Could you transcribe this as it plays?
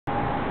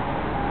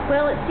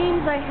Well, it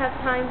seems I have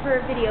time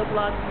for a video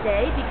blog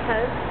today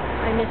because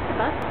I missed the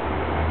bus,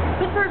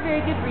 but for a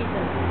very good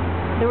reason.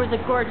 There was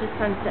a gorgeous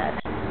sunset.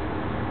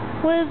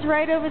 Was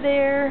right over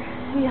there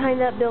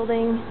behind that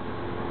building,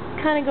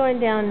 kind of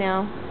going down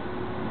now,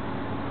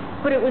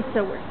 but it was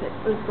so worth it.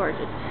 It was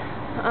gorgeous.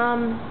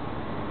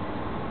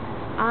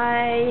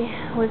 I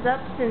was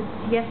up since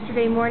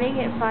yesterday morning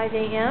at 5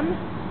 a.m.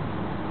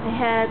 I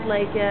had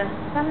like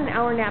about an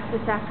hour nap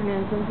this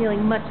afternoon, so I'm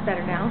feeling much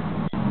better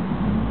now.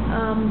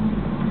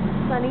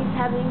 Sonny's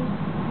having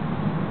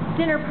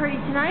dinner party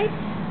tonight,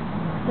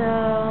 so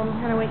I'm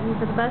kind of waiting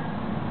for the bus.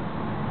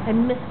 I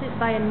missed it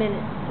by a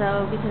minute,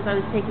 so because I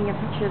was taking a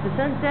picture of the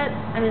sunset,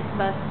 I missed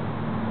the bus.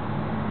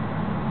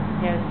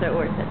 Yeah, it's so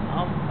worth it.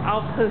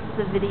 I'll post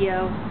the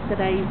video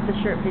the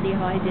short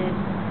video I did.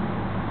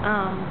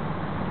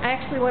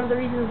 Actually, one of the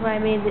reasons why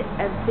I made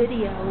a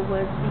video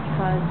was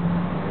because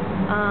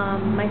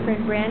my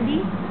friend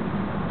Brandy,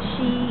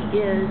 she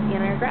is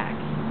in Iraq,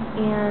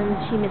 and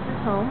she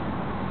misses home.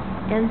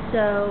 And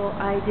so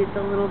I did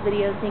the little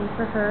video thing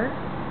for her.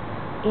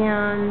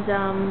 And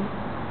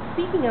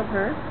speaking of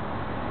her,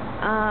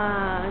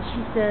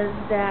 she says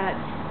that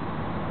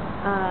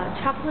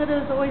chocolate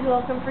is always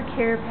welcome for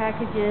care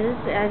packages,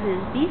 as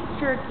is beef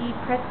jerky,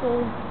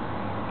 pretzels,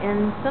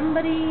 and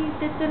somebody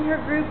that's in her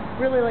group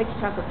really likes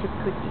chocolate chip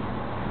cookies.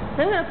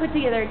 So I'm going to put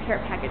together a care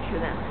package for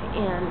them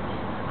and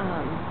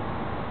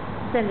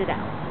send it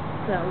out.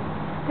 So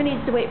who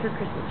needs to wait for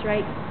Christmas,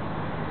 right?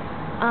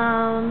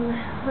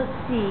 Let's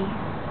see.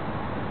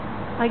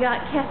 I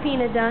got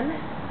Caffeina done,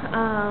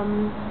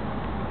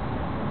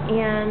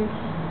 and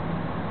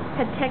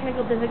had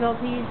technical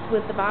difficulties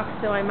with the box,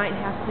 so I might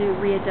have to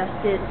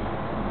readjust it,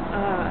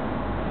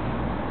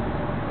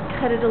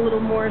 cut it a little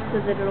more so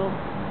that it'll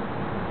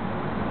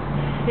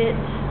fit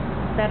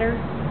better.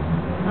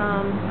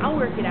 I'll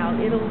work it out.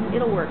 It'll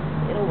work.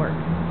 It'll work.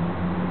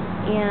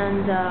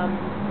 And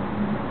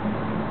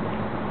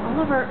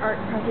all of our art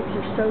projects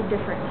are so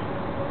different.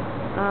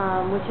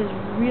 Which is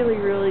really,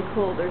 really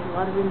cool. There's a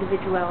lot of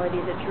individuality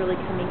that's really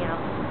coming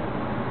out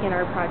in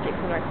our projects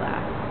in our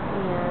class.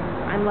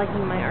 And I'm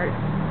liking my art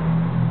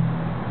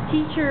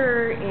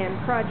teacher and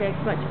projects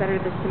much better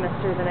this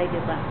semester than I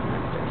did last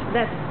semester. So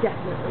that's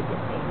definitely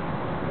good thing.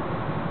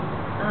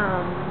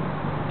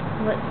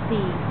 Let's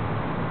see.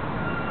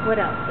 What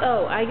else?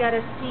 Oh, I got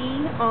a C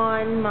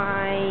on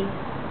my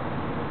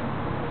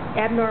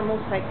abnormal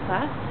psych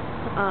class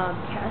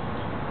test.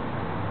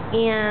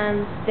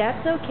 And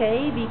that's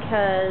okay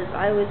because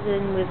I was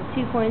in with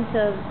 2 points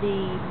of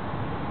the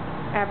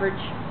average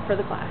for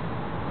the class.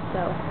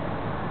 So,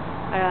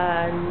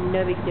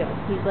 no big deal.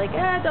 He's like,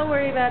 don't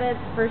worry about it.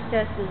 The first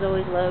test is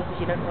always low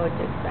because you don't know what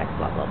to expect,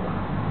 blah, blah, blah.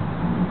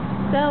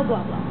 So,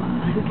 blah, blah,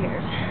 blah. Who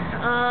cares?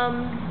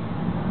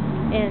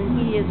 And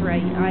he is right.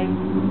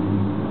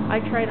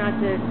 I try not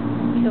to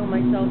kill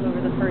myself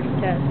over the first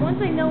test. Once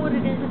I know what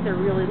it is that they're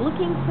really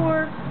looking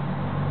for,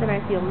 then I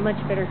feel much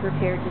better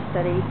prepared to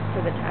study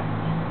for the test.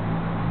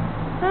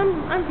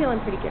 I'm feeling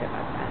pretty good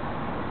about that.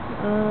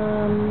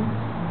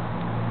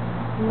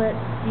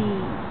 Let's see.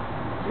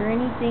 Is there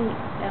anything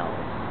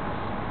else?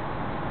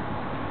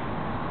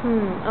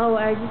 Oh,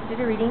 I just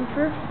did a reading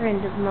for a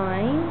friend of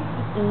mine,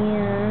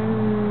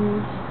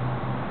 and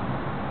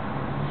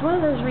it's one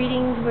of those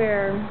readings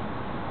where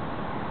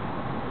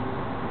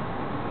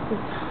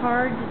it's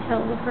hard to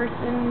tell the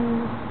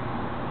person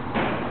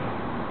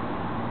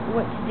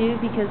what to do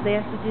because they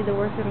have to do the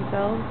work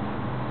themselves.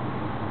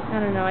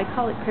 I don't know, I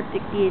call it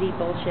cryptic deity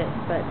bullshit,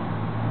 but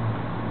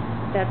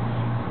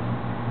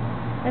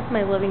that's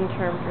my living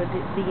term for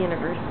the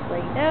universe. It's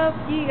like, nope,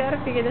 you gotta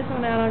figure this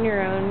one out on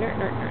your own.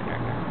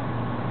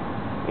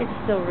 It's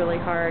still really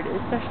hard,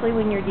 especially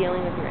when you're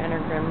dealing with your inner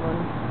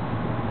gremlins.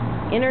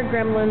 Inner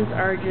gremlins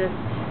are just,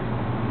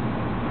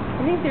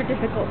 I think they're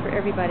difficult for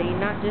everybody,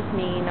 not just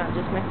me, not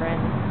just my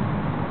friends.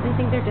 I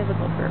think they're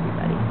difficult for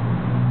everybody.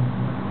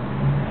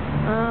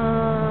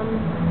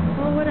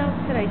 Well, what else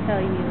could I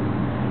tell you?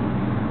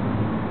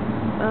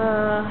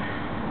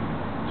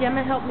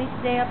 Gemma helped me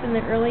stay up in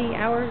the early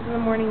hours of the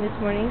morning this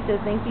morning,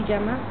 so thank you,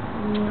 Gemma.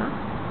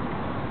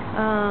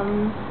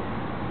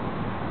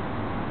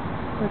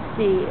 Let's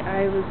see,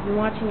 I was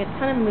watching a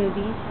ton of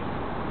movies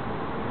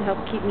to help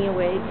keep me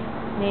awake.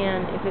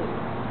 Man,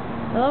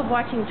 I love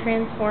watching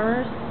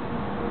Transformers.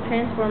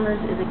 Transformers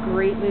is a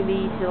great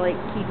movie to, like,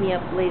 keep me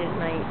up late at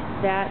night.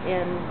 That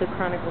and The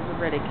Chronicles of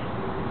Riddick.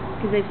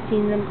 Because I've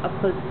seen them a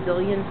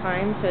bazillion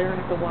times, so I don't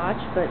have to watch,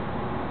 but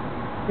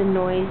the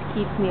noise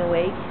keeps me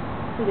awake.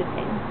 It's a good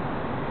thing.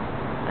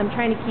 I'm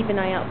trying to keep an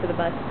eye out for the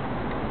bus,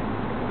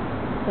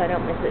 so I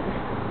don't miss it.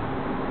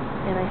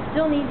 And I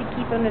still need to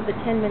keep under the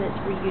 10 minutes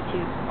for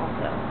YouTube,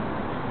 also.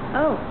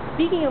 Oh,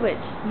 speaking of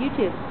which,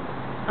 YouTube.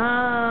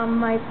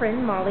 My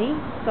friend Molly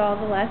saw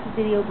the last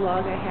video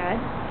blog I had,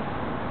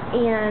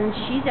 and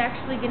she's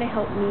actually going to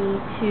help me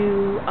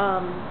to,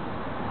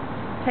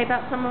 type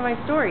out some of my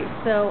stories.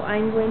 So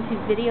I'm going to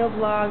video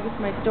blog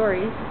my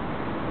stories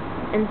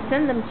and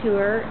send them to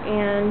her,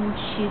 and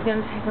she's going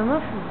to type them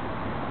up.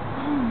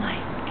 Oh my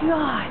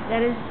God,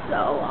 that is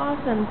so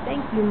awesome.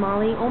 Thank you,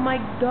 Molly. Oh my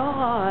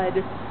God.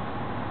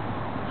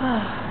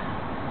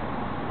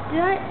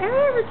 Have I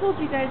ever told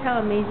you guys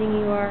how amazing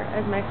you are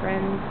as my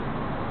friends?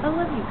 I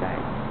love you guys.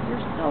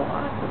 You're so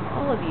awesome,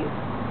 all of you.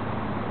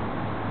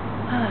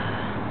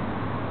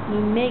 You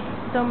make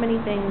so many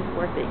things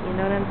worth it, you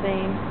know what I'm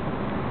saying?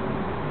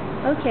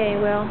 Okay,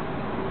 well,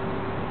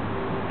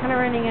 kind of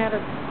running out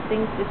of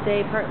things to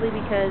say, partly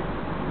because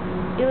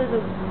it was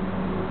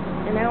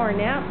an hour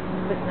nap,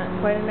 but not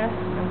quite enough.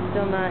 I'm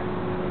still not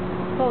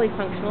fully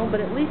functional, but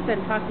at least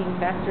I'm talking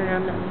faster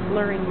and I'm not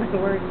slurring my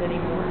words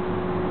anymore.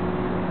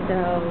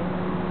 So,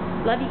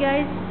 love you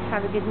guys.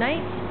 Have a good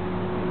night,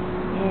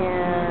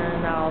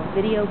 and I'll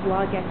video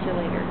blog at you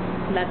later.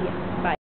 Love you.